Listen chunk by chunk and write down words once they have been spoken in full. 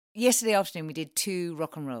yesterday afternoon we did 2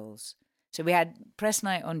 rock and rolls. So we had press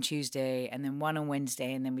night on Tuesday and then 1 on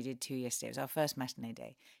Wednesday and then we did 2 yesterday. It was our first matinee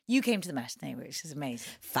day. You came to the matinee, which is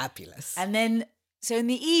amazing. Fabulous. And then, so in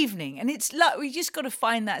the evening, and it's like, we just got to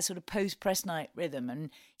find that sort of post-press night rhythm. And,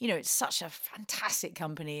 you know, it's such a fantastic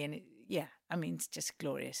company and it's just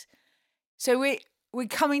glorious. So we're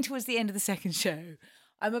coming towards the end of the second show.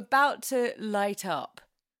 I'm about to light up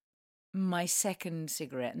my second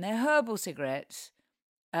cigarette and they're herbal cigarettes.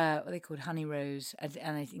 What are they called? Honey Rose,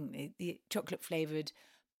 and I think the chocolate flavoured.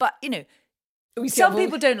 But, you know, some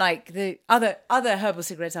people don't like the other herbal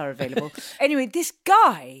cigarettes are available. Anyway, this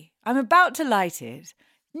guy, I'm about to light it.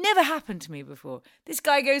 Never happened to me before. This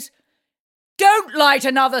guy goes, "Don't light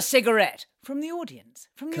another cigarette," from the audience,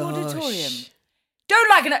 from the auditorium. "Don't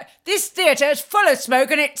light another. This theatre is full of smoke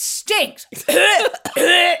and it stinks." And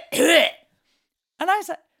I was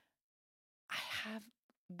like,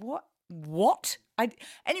 What?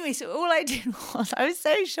 Anyway, so all I did was, I was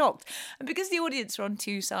so shocked. And because the audience are on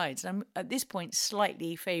 2 sides, and I'm at this point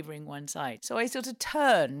slightly favouring one side. So I sort of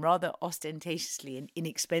turn rather ostentatiously and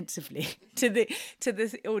inexpensively to the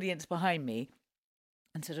audience behind me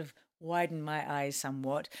and sort of widen my eyes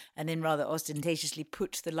somewhat and then rather ostentatiously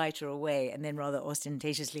put the lighter away and then rather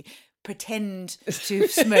ostentatiously pretend to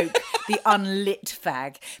smoke the unlit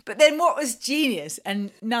fag. But then what was genius,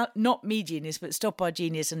 and not me genius, but Stop Our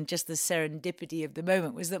Genius and just the serendipity of the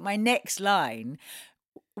moment, was that my next line,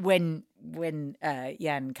 when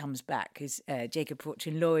Jan comes back, is Jacob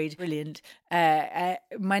Fortune Lloyd, brilliant.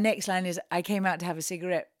 My next line is, "I came out to have a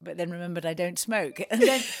cigarette, but then remembered I don't smoke." And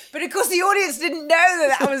then, but of course the audience didn't know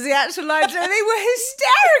that was the actual line, so they were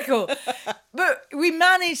hysterical. But we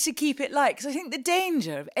managed to keep it light, because I think the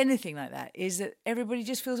danger of anything like that is that everybody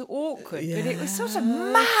just feels awkward. Yeah. But it was sort of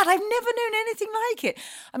mad. I've never known anything like it.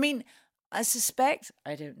 I mean, I suspect,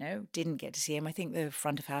 I don't know, didn't get to see him. I think the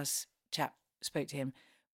front of house chap spoke to him.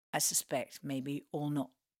 I suspect maybe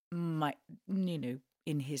might, you know,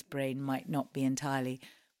 in his brain might not be entirely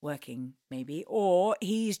working, maybe. Or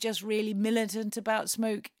he's just really militant about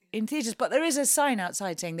smoke in theatres. But there is a sign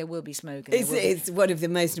outside saying there will be smoke. It's one of the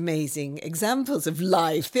most amazing examples of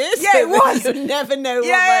live theatre. Yeah, it was. You never know what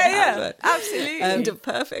might happen. Yeah, absolutely. And a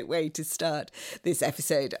perfect way to start this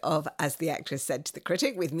episode of As the Actress Said to the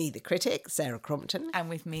Critic, with me, the critic, Sarah Crompton. And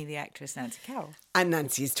with me, the actress, Nancy Carroll. And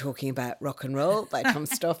Nancy is talking about Rock and Roll by Tom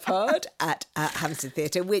Stoppard at Hampstead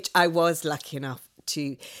Theatre, which I was lucky enough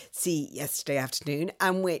to see yesterday afternoon,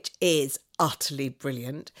 and which is utterly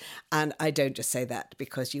brilliant. And I don't just say that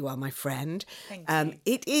because you are my friend. Thank you.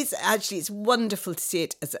 It is actually, it's wonderful to see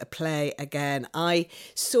it as a play again. I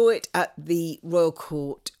saw it at the Royal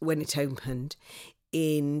Court when it opened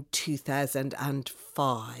in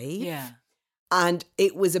 2005. Yeah. And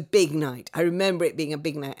it was a big night. I remember it being a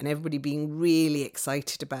big night and everybody being really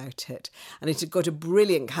excited about it. And it had got a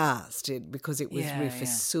brilliant cast because it was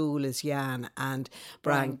Rufus Sewell as Jan and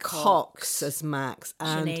Brian Cox as Max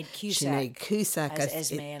and Sinead Cusack as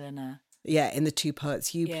Esme Eleanor. Yeah, in the 2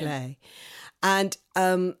 parts you play. And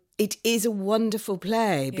it is a wonderful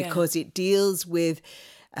play because it deals with,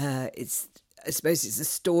 I suppose it's a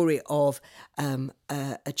story of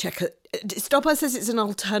a Czech. Stoppard says it's an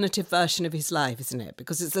alternative version of his life, isn't it?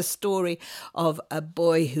 Because it's a story of a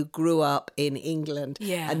boy who grew up in England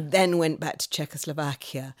and then went back to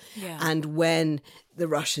Czechoslovakia. Yeah. And when the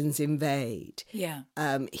Russians invade,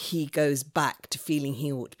 he goes back to feeling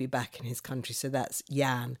he ought to be back in his country. So that's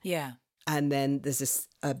Jan. Yeah. And then there's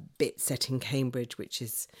a bit set in Cambridge, which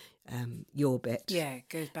is your bit. Yeah, it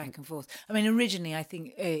goes back and forth. I mean, originally, I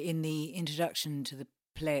think in the introduction to the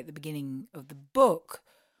play at the beginning of the book,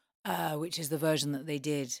 which is the version that they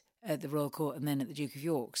did at the Royal Court and then at the Duke of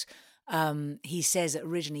York's, he says that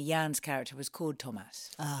originally Jan's character was called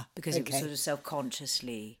Thomas because it was sort of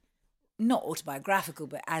self-consciously, not autobiographical,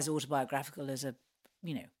 but as autobiographical as a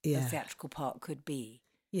theatrical part could be.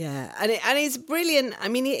 Yeah, and it's brilliant. I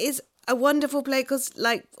mean, it is a wonderful play because,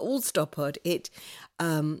 like all Stoppard, it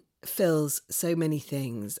fills so many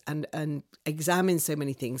things and examines so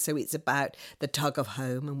many things. So it's about the tug of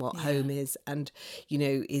home and what home is, and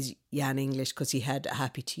is Jan English because he had a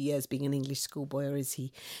happy 2 years being an English schoolboy, or is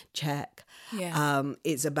he Czech?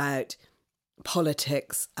 It's about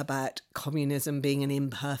politics, about communism being an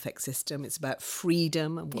imperfect system. It's about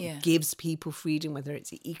freedom and what gives people freedom, whether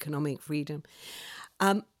it's economic freedom.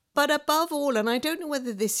 But above all, and I don't know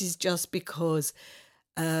whether this is just because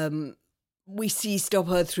we see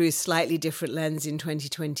Stoppard through a slightly different lens in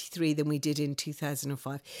 2023 than we did in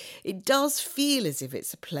 2005, it does feel as if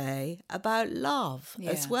it's a play about love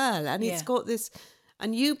as well. And it's got this,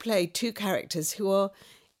 and you play 2 characters who are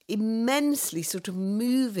immensely sort of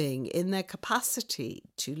moving in their capacity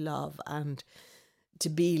to love and to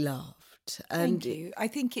be loved. And Thank you. I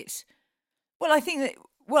think it's, well, I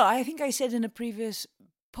think I said in a previous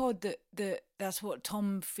pod that's what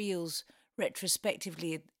Tom feels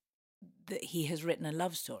retrospectively, that he has written a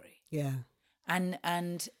love story. yeah, And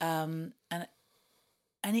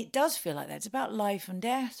it does feel like that. It's about life and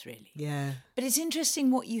death, really. yeah, But it's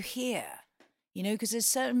interesting what you hear, because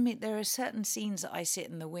there are certain scenes that I sit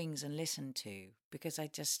in the wings and listen to because I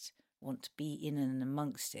just want to be in and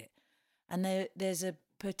amongst it. And there's a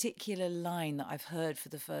particular line that I've heard for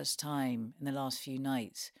the first time in the last few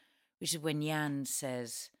nights, which is when Jan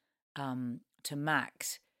says to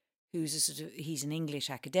Max, he's an English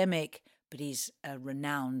academic, but he's a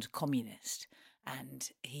renowned communist. And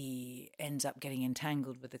he ends up getting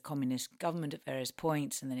entangled with the communist government at various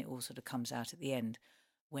points, and then it all sort of comes out at the end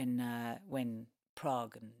when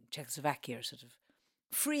Prague and Czechoslovakia are sort of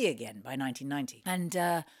free again by 1990.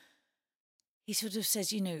 And he sort of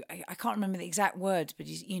says, I can't remember the exact words, but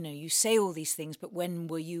you say all these things, but when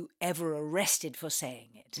were you ever arrested for saying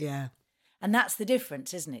it? yeah, And that's the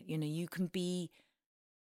difference, isn't it? You can be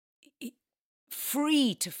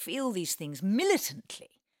free to feel these things militantly.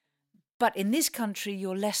 But in this country,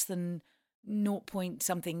 you're less than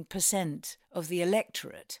 0.something% of the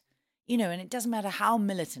electorate, and it doesn't matter how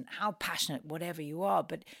militant, how passionate, whatever you are,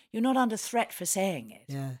 but you're not under threat for saying it.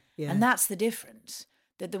 yeah, yeah. And that's the difference,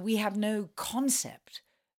 that we have no concept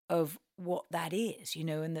of what that is,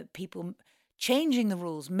 and that people changing the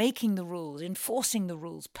rules, making the rules, enforcing the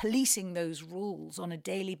rules, policing those rules on a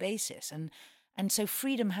daily basis. And so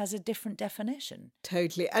freedom has a different definition.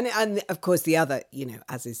 Totally. And of course, the other,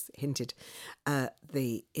 as is hinted in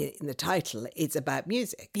the title, it's about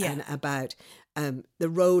music and about the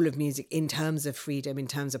role of music in terms of freedom, in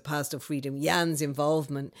terms of personal freedom. Jan's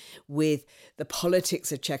involvement with the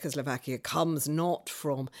politics of Czechoslovakia comes not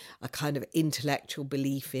from a kind of intellectual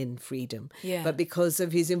belief in freedom, but because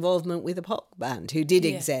of his involvement with a pop band who did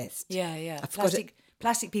exist. Yeah.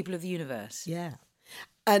 Plastic People of the Universe. Yeah.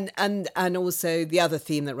 And also the other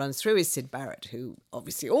theme that runs through is Syd Barrett, who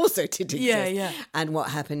obviously also did exist, and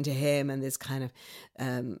what happened to him, and this kind of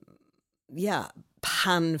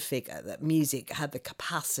pan figure that music had the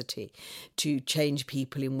capacity to change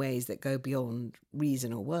people in ways that go beyond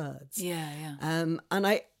reason or words. And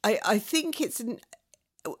I think it's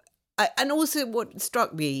and also what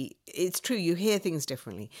struck me, it's true, you hear things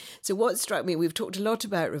differently. So what struck me, we've talked a lot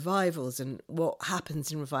about revivals and what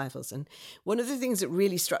happens in revivals. And one of the things that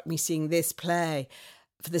really struck me seeing this play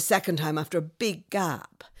for the second time after a big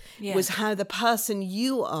gap was how the person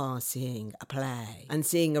you are seeing a play and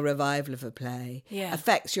seeing a revival of a play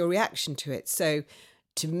affects your reaction to it. So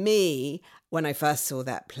to me, when I first saw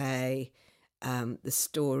that play, the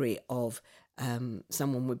story of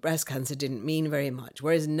someone with breast cancer didn't mean very much.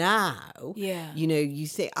 Whereas now, you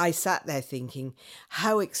think, I sat there thinking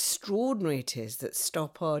how extraordinary it is that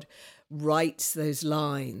Stoppard writes those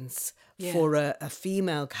lines for a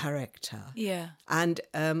female character and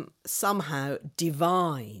somehow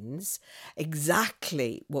divines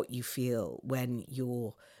exactly what you feel when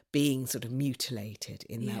you're being sort of mutilated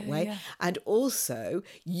in that way, and also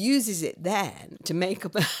uses it then to make a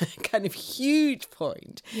kind of huge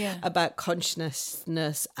point about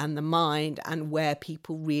consciousness and the mind and where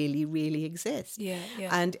people really, really exist.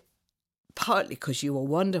 And partly because you were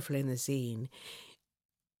wonderful in the scene,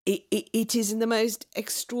 it is in the most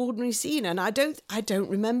extraordinary scene, and I don't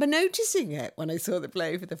remember noticing it when I saw the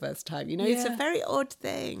play for the first time. It's a very odd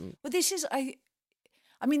thing. Well, this is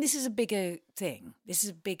this is a bigger thing. This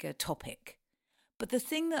is a bigger topic. But the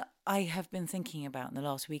thing that I have been thinking about in the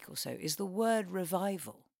last week or so is the word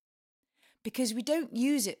revival. Because we don't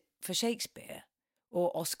use it for Shakespeare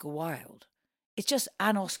or Oscar Wilde. It's just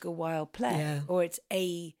an Oscar Wilde play, or it's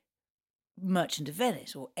a Merchant of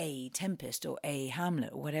Venice, or a Tempest, or a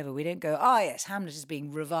Hamlet, or whatever. We don't go, yes, Hamlet is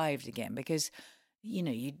being revived again, because,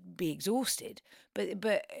 you'd be exhausted. But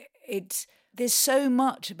there's so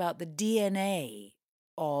much about the DNA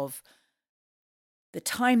of the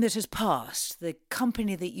time that has passed, the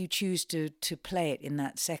company that you choose to play it in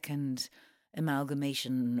that second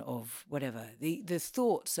amalgamation of whatever, the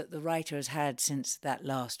thoughts that the writer has had since that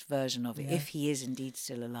last version of it, if he is indeed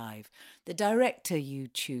still alive, the director you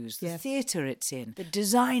choose, the theatre it's in, the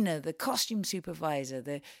designer, the costume supervisor,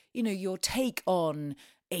 your take on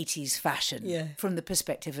 80s fashion from the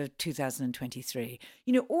perspective of 2023.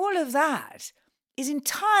 All of that is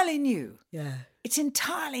entirely new. It's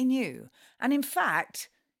entirely new. And in fact,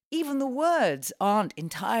 even the words aren't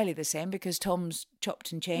entirely the same because Tom's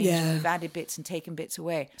chopped and changed and we've added bits and taken bits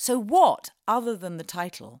away. So what, other than the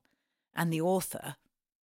title and the author,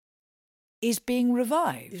 is being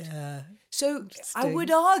revived. Yeah. So I would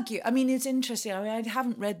argue, I mean, it's interesting. I mean, I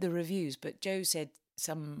haven't read the reviews, but Joe said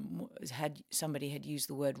somebody had used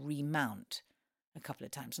the word remount a couple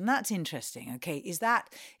of times. And that's interesting. Okay. Is that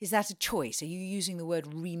a choice? Are you using the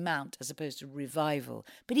word remount as opposed to revival?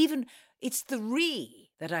 But even it's the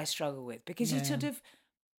that I struggle with, because you sort of,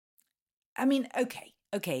 I mean,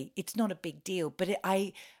 okay, it's not a big deal, but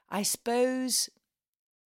I suppose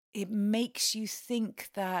it makes you think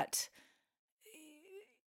that,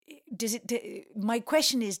 my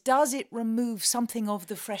question is, does it remove something of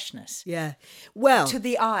the freshness? Yeah. Well, to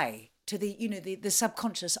the eye, to the, the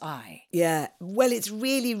subconscious eye. Yeah. Well, it's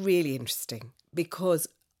really, really interesting because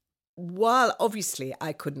while obviously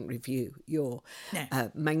I couldn't review your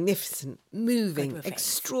magnificent, moving,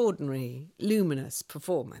 extraordinary, luminous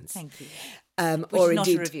performance. Thank you. Or not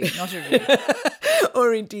indeed, a review, not a review.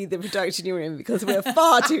 or indeed the production you're in, because we're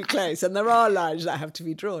far too close and there are lines that have to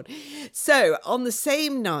be drawn. So on the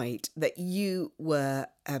same night that you were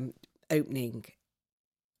opening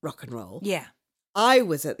Rock and Roll, I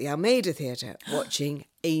was at the Almeida Theatre watching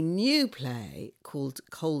a new play called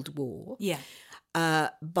Cold War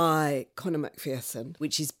by Conor McPherson,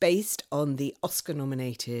 which is based on the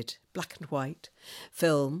Oscar-nominated black and white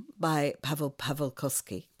film by Paweł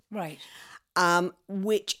Pawlikowski. Right.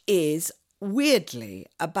 Which is weirdly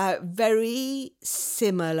about very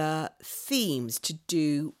similar themes to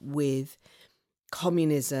do with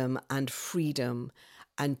communism and freedom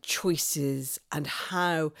and choices and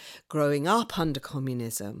how growing up under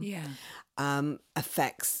communism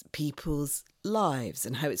affects people's lives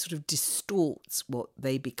and how it sort of distorts what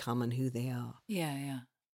they become and who they are. Yeah.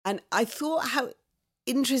 And I thought how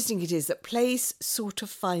interesting it is that plays sort of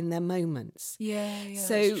find their moments. Yeah,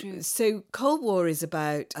 so, that's true. So Cold War is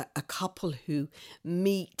about a couple who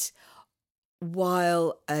meet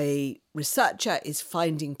while a researcher is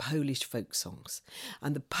finding Polish folk songs.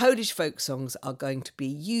 And the Polish folk songs are going to be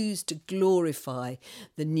used to glorify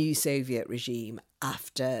the new Soviet regime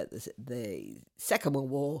after the Second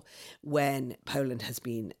World War, when Poland has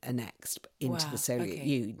been annexed into the Soviet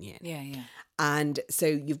Union. Yeah. And so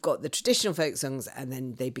you've got the traditional folk songs and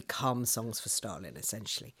then they become songs for Stalin,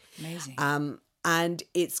 essentially. Amazing. And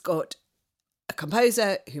it's got a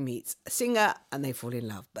composer who meets a singer and they fall in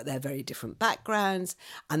love, but they're very different backgrounds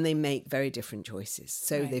and they make very different choices.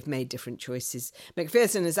 So they've made different choices.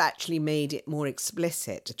 McPherson has actually made it more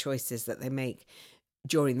explicit, the choices that they make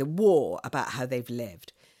during the war about how they've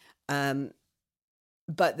lived.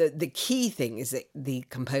 But the key thing is that the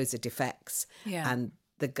composer defects and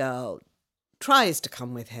the girl tries to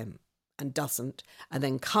come with him and doesn't, and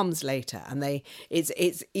then comes later, and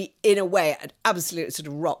it's in a way an absolute sort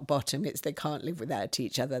of rock bottom. It's they can't live without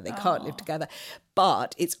each other, they can't live together,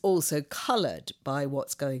 but it's also coloured by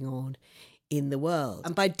what's going on in the world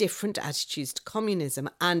and by different attitudes to communism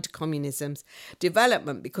and communism's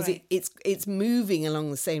development, because it's moving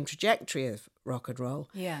along the same trajectory of rock and roll.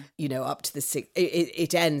 Yeah, up to the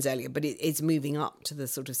it ends earlier, but it's moving up to the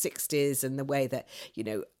sort of 60s, and the way that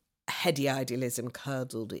heady idealism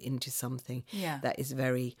curdled into something that is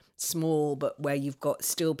very small, but where you've got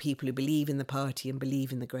still people who believe in the party and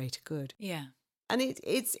believe in the greater good. Yeah. And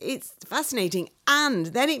it's fascinating. And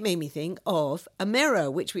then it made me think of A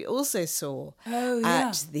Mirror, which we also saw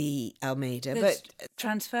at the Almeida. That's but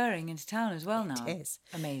transferring into town as well now. It is.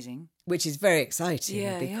 Amazing. Which is very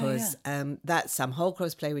exciting because that's Sam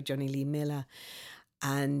Holcroft's play with Johnny Lee Miller.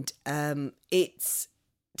 And it's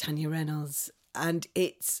Tanya Reynolds. And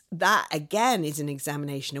that again is an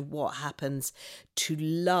examination of what happens to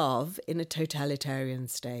love in a totalitarian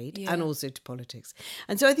state and also to politics.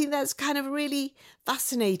 And so I think that's kind of really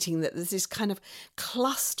fascinating that there's this kind of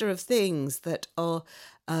cluster of things that are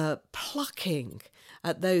plucking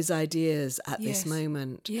at those ideas at this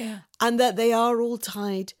moment. Yeah. And that they are all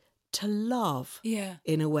tied to love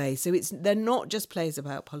in a way. So they're not just plays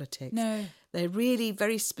about politics. No. They're really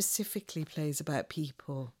very specifically plays about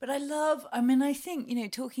people. But I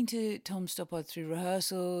think, talking to Tom Stoppard through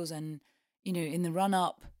rehearsals and, in the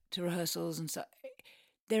run-up to rehearsals and stuff,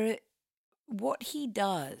 what he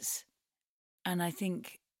does, and I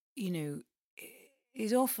think,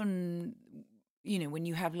 is often, when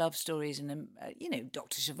you have love stories and,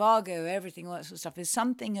 Dr. Zhivago, everything, all that sort of stuff, there's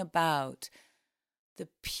something about the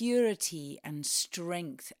purity and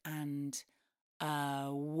strength and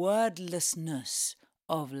wordlessness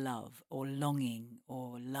of love or longing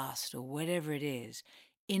or lust or whatever it is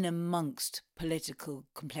in amongst political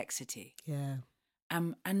complexity. Yeah.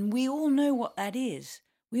 And we all know what that is.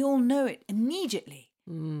 We all know it immediately.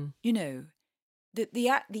 That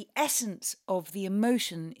the essence of the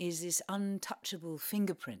emotion is this untouchable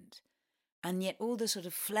fingerprint. and yet all the sort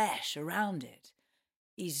of flesh around it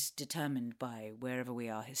is determined by wherever we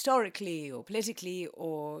are historically or politically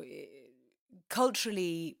or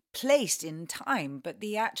culturally placed in time. But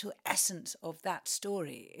the actual essence of that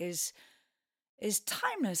story is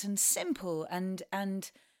timeless and simple. And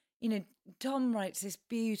Tom writes this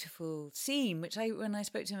beautiful scene, which when I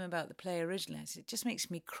spoke to him about the play originally, I said, it just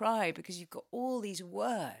makes me cry because you've got all these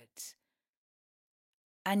words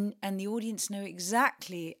and the audience know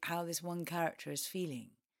exactly how this one character is feeling.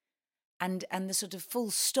 And the sort of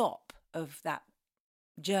full stop of that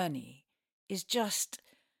journey is just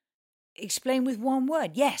explained with one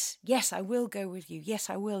word. Yes, I will go with you.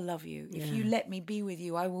 Yes, I will love you. If you let me be with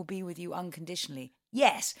you, I will be with you unconditionally.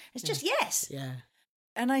 Yes. It's just yes. Yeah.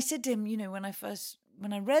 And I said to him,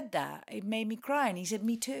 when I read that, it made me cry. And he said,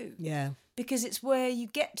 me too. Yeah. Because it's where you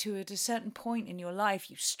get to at a certain point in your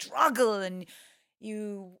life, you struggle and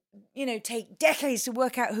you take decades to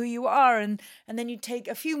work out who you are, and then you take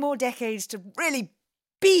a few more decades to really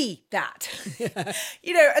be that.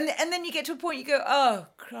 And then you get to a point you go, oh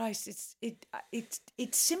Christ,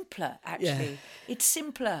 it's simpler actually. Yeah. It's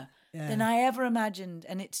simpler than I ever imagined,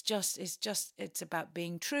 and it's about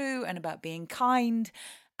being true and about being kind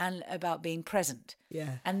and about being present.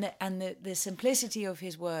 Yeah. And the simplicity of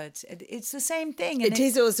his words, it's the same thing. And it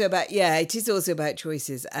is also about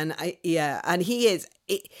choices. And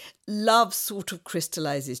love sort of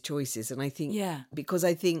crystallizes choices. And I think, because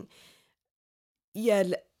I think,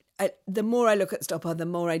 the more I look at Stoppard, the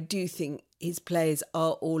more I do think his plays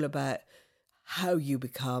are all about how you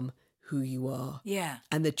become who you are. Yeah.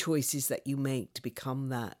 And the choices that you make to become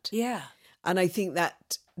that. Yeah. And I think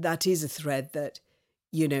that is a thread that,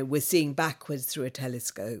 we're seeing backwards through a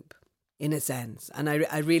telescope, in a sense. And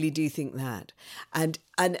I really do think that. And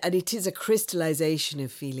it is a crystallization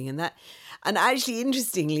of feeling. And actually,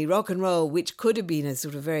 interestingly, rock and roll, which could have been a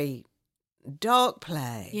sort of very dark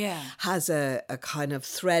play, has a kind of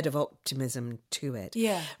thread of optimism to it.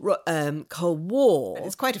 Yeah. Cold War,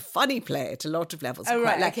 it's quite a funny play at a lot of levels. Oh,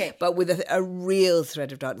 right, okay. But with a real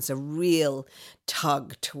thread of darkness, a real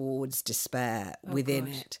tug towards despair within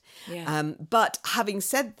it. Yeah. But having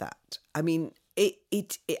said that, I mean,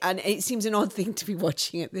 it seems an odd thing to be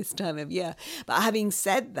watching at this time of year. But having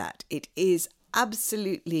said that, it is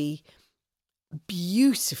absolutely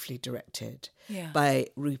beautifully directed by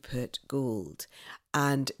Rupert Gould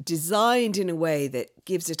and designed in a way that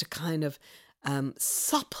gives it a kind of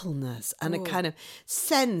suppleness and a kind of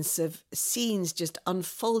sense of scenes just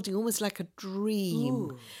unfolding almost like a dream.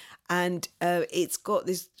 Ooh. And it's got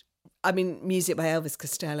this, music by Elvis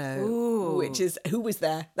Costello, who was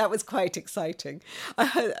there. That was quite exciting.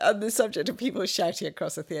 On the subject of people shouting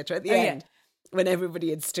across the theatre at the end, when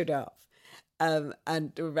everybody had stood up. And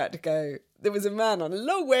we were about to go, there was a man on a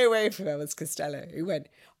long way away from Elvis Costello who went,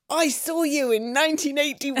 I saw you in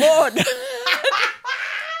 1981.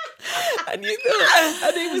 And you thought,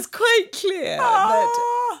 and it was quite clear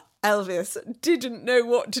that Elvis didn't know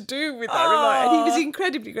what to do with that remark. And he was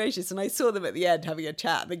incredibly gracious. And I saw them at the end having a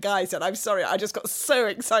chat. The guy said, I'm sorry, I just got so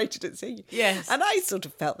excited at seeing you. Yes. And I sort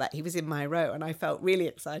of felt that he was in my row. And I felt really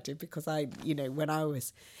excited because when I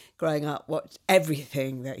was growing up, watched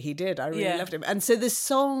everything that he did. I really loved him. And so the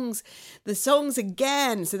songs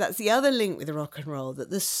again, so that's the other link with the rock and roll,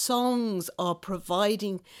 that the songs are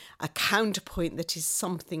providing a counterpoint that is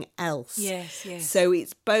something else. Yes, yes. So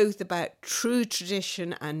it's both about true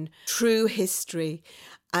tradition and true history,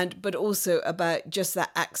 but also about just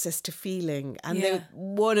that access to feeling. And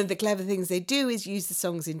one of the clever things they do is use the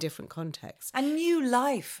songs in different contexts. And new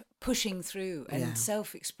life pushing through and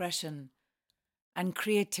self-expression and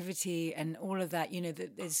creativity and all of that.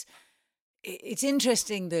 It's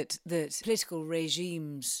interesting that political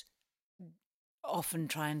regimes often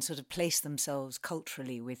try and sort of place themselves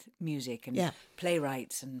culturally with music and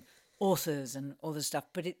playwrights and authors and all this stuff,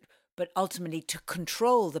 but ultimately to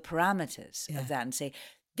control the parameters of that and say,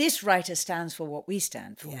 this writer stands for what we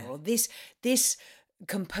stand for, or this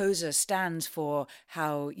composer stands for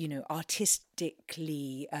how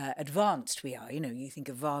artistically advanced we are. You think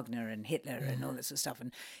of Wagner and Hitler and all that sort of stuff,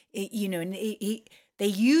 and they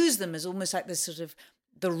use them as almost like this sort of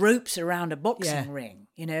the ropes around a boxing ring.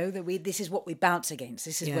 This is what we bounce against.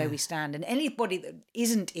 This is where we stand, and anybody that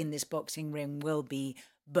isn't in this boxing ring will be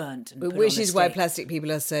burnt. And which is why plastic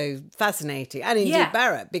people are so fascinating, and indeed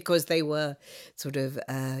Barrett, because they were sort of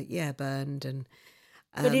burned and.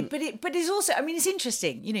 But it's also, it's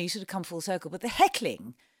interesting, you sort of come full circle, but the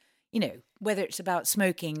heckling, whether it's about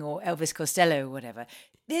smoking or Elvis Costello or whatever,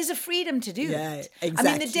 there's a freedom to do it.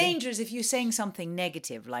 Exactly. The danger is if you're saying something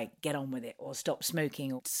negative, like get on with it or stop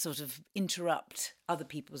smoking or sort of interrupt other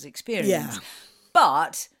people's experience. Yeah.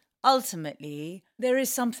 But ultimately there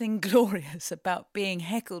is something glorious about being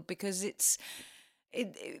heckled because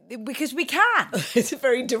because we can. It's a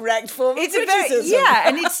very direct form of It's a criticism.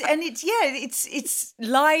 it's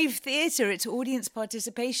live theatre. It's audience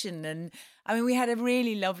participation, and I mean, we had a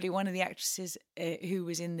really lovely one of the actresses who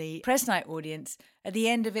was in the press night audience. At the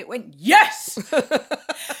end of it, went yes, which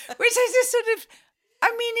is just sort of.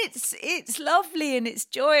 I mean, it's lovely and it's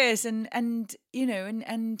joyous, and you know,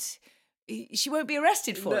 and she won't be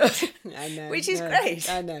arrested for it. I know, which is great.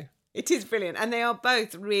 I know. It is brilliant. And they are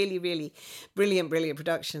both really, really brilliant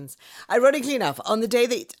productions. Ironically enough, on the day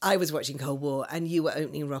that I was watching Cold War and you were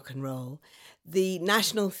opening Rock and Roll, the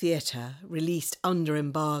National Theatre released under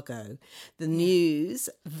embargo the news,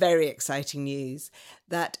 very exciting news,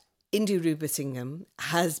 that Indhu Rubasingham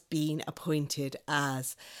has been appointed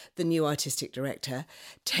as the new artistic director,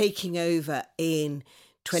 taking over in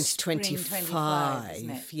 2025. Isn't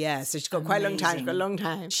it? Yeah, so she's got quite a long time. She's got a long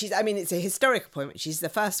time. It's a historic appointment. She's the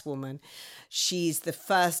first woman. She's the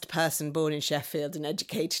first person born in Sheffield and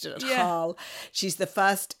educated at Hull. She's the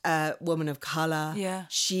first woman of colour. Yeah.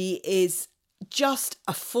 She is just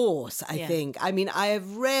a force, I think. I mean, I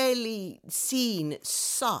have rarely seen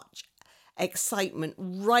such excitement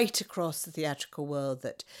right across the theatrical world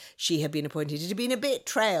that she had been appointed. It had been a bit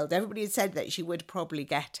trailed. Everybody had said that she would probably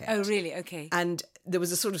get it. Oh, really? Okay. And there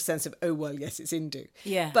was a sort of sense of, oh, well, yes, it's Indhu.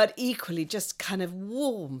 Yeah. But equally just kind of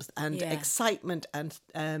warmth and excitement and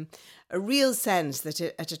a real sense that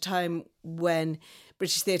at a time when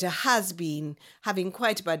British theatre has been having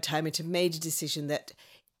quite a bad time, it had made a decision that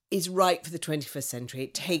is right for the 21st century.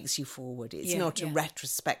 It takes you forward. It's not a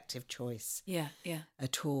retrospective choice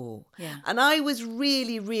at all. Yeah. And I was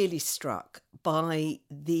really, really struck by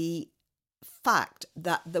the fact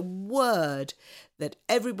that the word that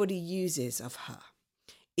everybody uses of her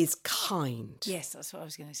is kind. Yes, that's what I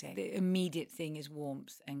was going to say. The immediate thing is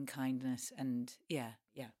warmth and kindness, and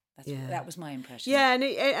that was my impression. Yeah,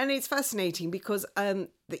 and it's fascinating because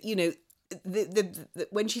you know, the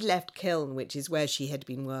when she left Kiln, which is where she had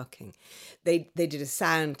been working, they did a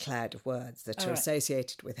sound cloud of words that are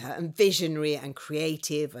associated with her, and visionary and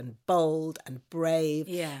creative and bold and brave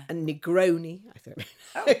and Negroni, I thought,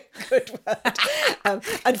 good word,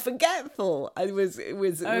 and forgetful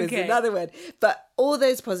was another word, but all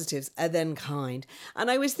those positives are then kind.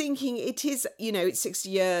 And I was thinking, it is, you know, it's 60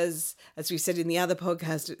 years, as we said in the other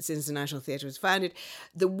podcast, since the National Theatre was founded.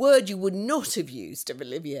 The word you would not have used of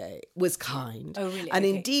Olivier was kind. Oh, really? And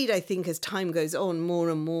okay. indeed, I think as time goes on,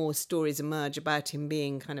 more and more stories emerge about him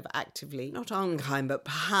being kind of actively, not unkind, but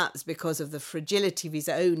perhaps because of the fragility of his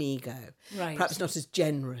own ego. Right. Perhaps not as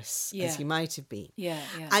generous as he might have been. Yeah.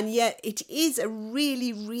 And yet it is a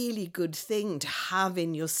really, really good thing to have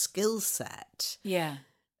in your skill set. Yeah.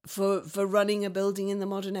 For running a building in the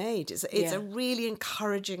modern age. It's a really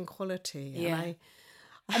encouraging quality. Yeah.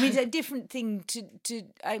 I mean, it's a different thing to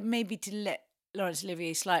maybe to let Laurence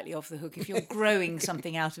Olivier slightly off the hook. If you're growing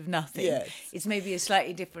something out of nothing, it's maybe a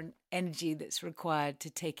slightly different energy that's required to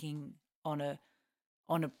taking on a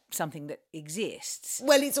something that exists.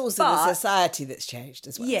 Well, it's also the society that's changed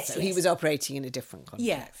as well. Yes, so he was operating in a different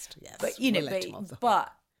context. Yeah. But you know,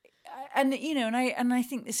 and you know, and I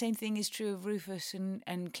think the same thing is true of Rufus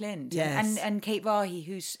and Clint, and Kate Vaughy,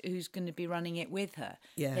 who's going to be running it with her.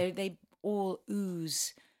 Yeah, they all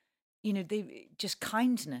ooze, you know, they just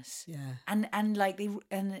kindness. Yeah, and like they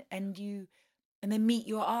meet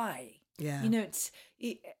your eye. Yeah, you know,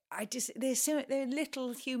 they're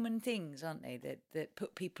little human things, aren't they? That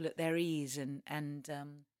put people at their ease and.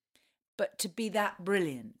 But to be that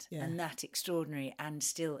brilliant and that extraordinary and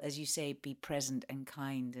still, as you say, be present and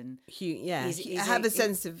kind and have a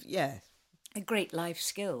sense of a great life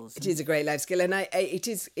skills. It is a great life skill, and it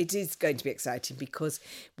is going to be exciting because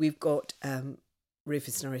we've got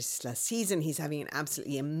Rufus Norris's last season. He's having an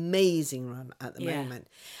absolutely amazing run at the moment,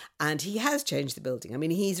 and he has changed the building. I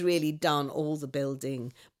mean, he's really done all the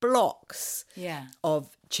building blocks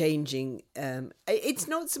of changing. It's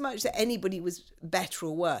not so much that anybody was better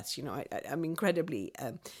or worse. You know, I'm incredibly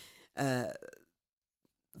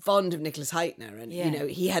fond of Nicholas Heitner, and you know,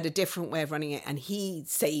 he had a different way of running it, and he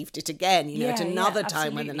saved it again, you know, at another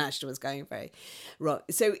time when the National was going very wrong.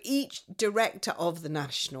 So each director of the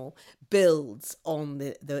National builds on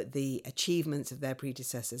the achievements of their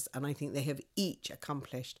predecessors, and I think they have each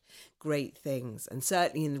accomplished great things. And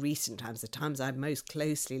certainly in the recent times, the times I've most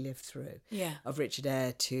closely lived through, of Richard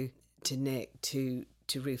Eyre to Nick to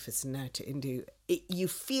Rufus and now to Indhu, you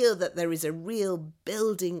feel that there is a real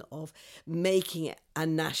building of making it a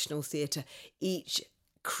national theatre, each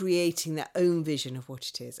creating their own vision of what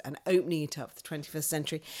it is and opening it up for the 21st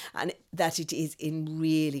century, and that it is in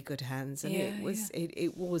really good hands. And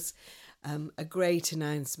it was a great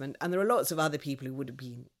announcement. And there are lots of other people who would have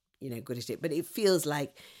been, good at it, but it feels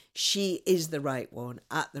like she is the right one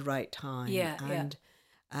at the right time.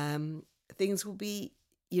 And things will be,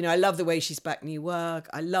 I love the way she's back new work.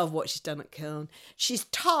 I love what she's done at Kiln. She's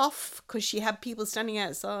tough because she had people standing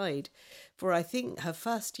outside for, I think, her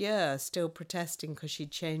first year still protesting because she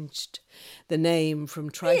changed the name from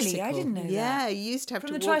Tricycle. Really? I didn't know that. Yeah, you used to have from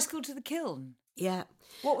to the Tricycle to the Kiln. Yeah.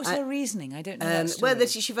 What was her reasoning? I don't know that story. Well, that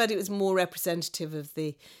she felt it was more representative of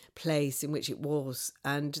the place in which it was,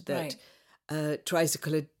 and that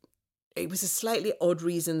Tricycle had, it was a slightly odd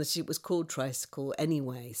reason that it was called Tricycle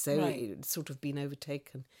anyway, so it had sort of been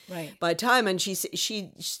overtaken by time. And she's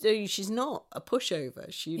not a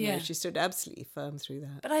pushover. She stood absolutely firm through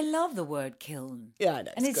that. But I love the word kiln. Yeah, I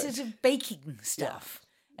know, and it's good. sort of baking stuff.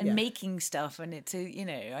 And making stuff, and it's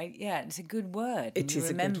it's a good word. It is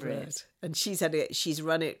a good word. And she's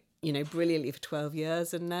run it, brilliantly for 12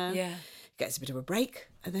 years, and now gets a bit of a break,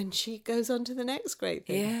 and then she goes on to the next great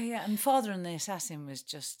thing. Yeah. And Father and the Assassin was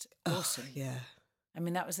just awesome. Yeah. I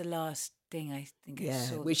mean, that was the last thing I think I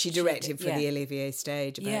saw. Which she directed for the Olivier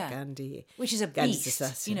stage about Gandhi. Which is a Gandhi's beast.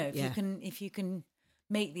 assassin. If you can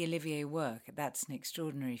make the Olivier work, that's an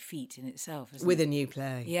extraordinary feat in itself, isn't With it? a new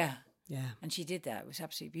play. Yeah. Yeah. And she did that. It was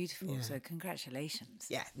absolutely beautiful. Yeah. So congratulations.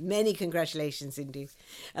 Yeah, many congratulations, Indhu.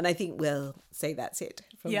 And I think we'll say that's it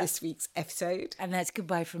from this week's episode. And that's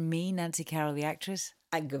goodbye from me, Nancy Carroll, the actress.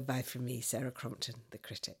 And goodbye from me, Sarah Crompton, the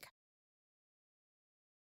critic.